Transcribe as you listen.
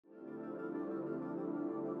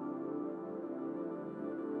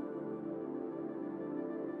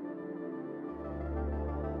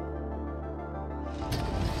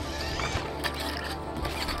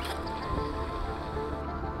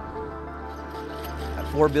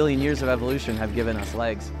4 billion years of evolution have given us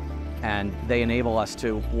legs, and they enable us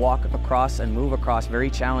to walk across and move across very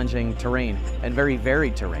challenging terrain and very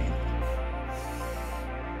varied terrain.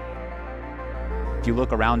 If you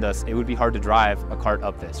look around us, it would be hard to drive a cart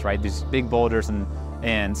up this, right? These big boulders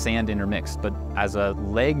and sand intermixed. But as a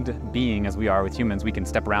legged being, as we are with humans, we can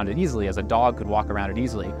step around it easily, as a dog could walk around it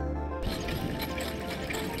easily.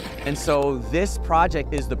 And so this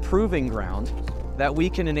project is the proving ground that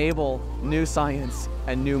we can enable new science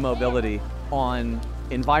and new mobility on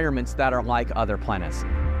environments that are like other planets.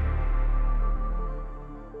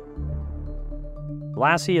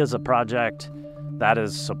 LASSIE is a project that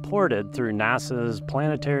is supported through NASA's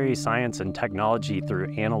Planetary Science and Technology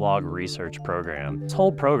through Analog Research program. This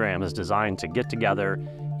whole program is designed to get together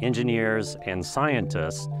engineers and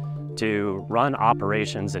scientists to run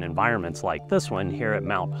operations in environments like this one here at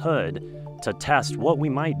Mount Hood to test what we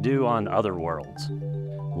might do on other worlds.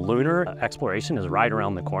 Lunar exploration is right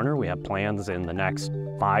around the corner. We have plans in the next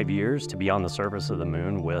 5 years to be on the surface of the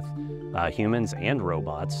moon with humans and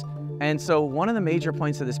robots. And so one of the major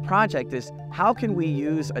points of this project is how can we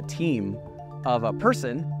use a team of a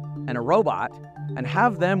person and a robot and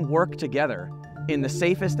have them work together in the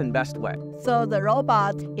safest and best way. So the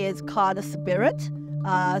robot is called Spirit.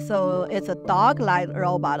 So it's a dog-like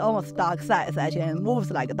robot, almost dog size actually, and moves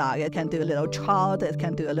like a dog. It can do a little trot, it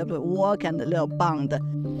can do a little bit walk and a little bound.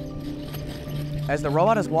 As the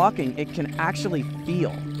robot is walking, it can actually feel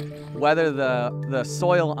whether the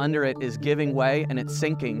soil under it is giving way and it's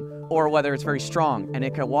sinking, or whether it's very strong and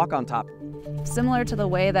it can walk on top. Similar to the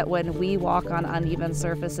way that when we walk on uneven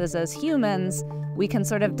surfaces as humans, we can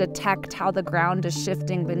sort of detect how the ground is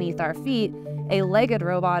shifting beneath our feet, a legged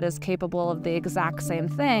robot is capable of the exact same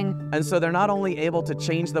thing. And so they're not only able to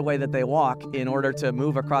change the way that they walk in order to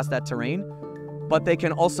move across that terrain, but they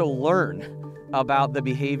can also learn about the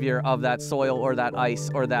behavior of that soil or that ice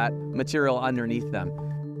or that material underneath them.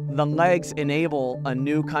 The legs enable a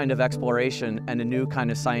new kind of exploration and a new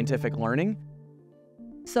kind of scientific learning.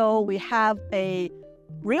 So we have a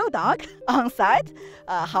real dog on site,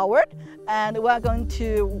 Howard, and we're going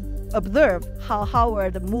to observe how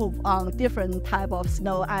Howard moves on different type of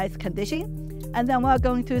snow ice conditions. And then we're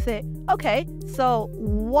going to say, okay, so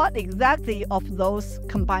what exactly of those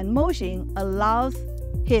combined motion allows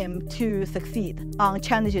him to succeed on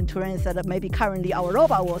challenging terrains that maybe currently our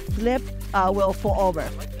robot will slip, will fall over.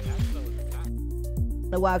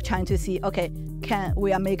 We're trying to see, okay, can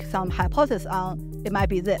we make some hypothesis on, it might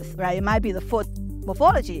be this, right? It might be the foot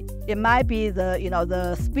morphology. It might be the,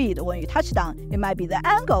 the speed when you touch down. It might be the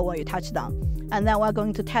angle when you touch down. And then we're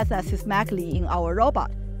going to test that systematically in our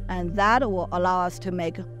robot. And that will allow us to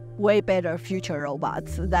make way better future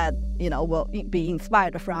robots that, will be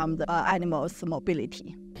inspired from the animals'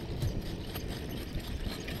 mobility.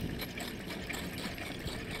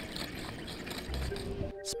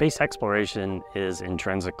 Space exploration is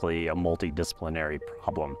intrinsically a multidisciplinary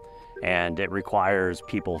problem, and it requires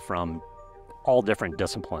people from all different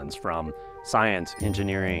disciplines, from science,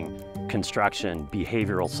 engineering, construction,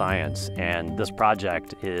 behavioral science, and this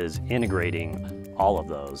project is integrating all of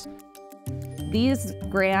those. These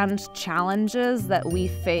grand challenges that we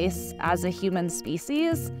face as a human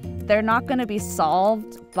species, they're not going to be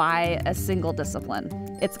solved by a single discipline.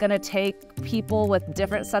 It's going to take people with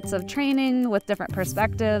different sets of training, with different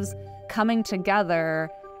perspectives, coming together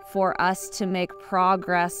for us to make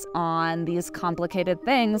progress on these complicated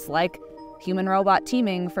things like human-robot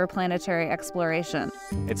teaming for planetary exploration.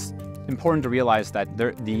 It's important to realize that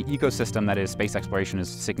the ecosystem that is space exploration is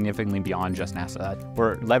significantly beyond just NASA.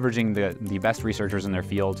 We're leveraging the best researchers in their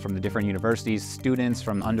field from the different universities, students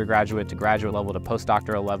from undergraduate to graduate level to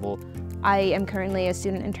postdoctoral level. I am currently a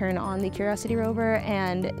student intern on the Curiosity rover,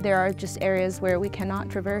 and there are just areas where we cannot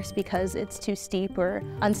traverse because it's too steep or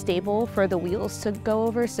unstable for the wheels to go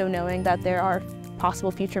over. So knowing that there are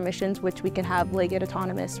possible future missions which we can have legged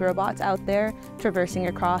autonomous robots out there traversing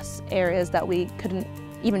across areas that we couldn't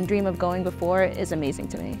even dream of going before is amazing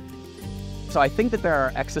to me. So I think that there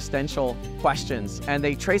are existential questions, and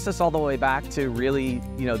they trace us all the way back to really,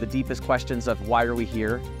 the deepest questions of why are we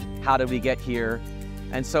here? How did we get here?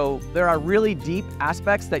 And so there are really deep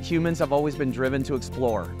aspects that humans have always been driven to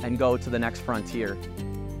explore and go to the next frontier.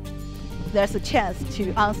 There's a chance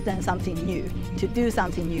to understand something new, to do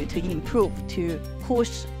something new, to improve, to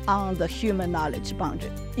push on the human knowledge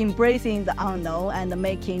boundary, embracing the unknown and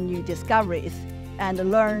making new discoveries, and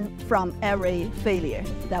learn from every failure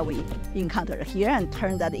that we encounter here and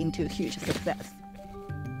turn that into huge success.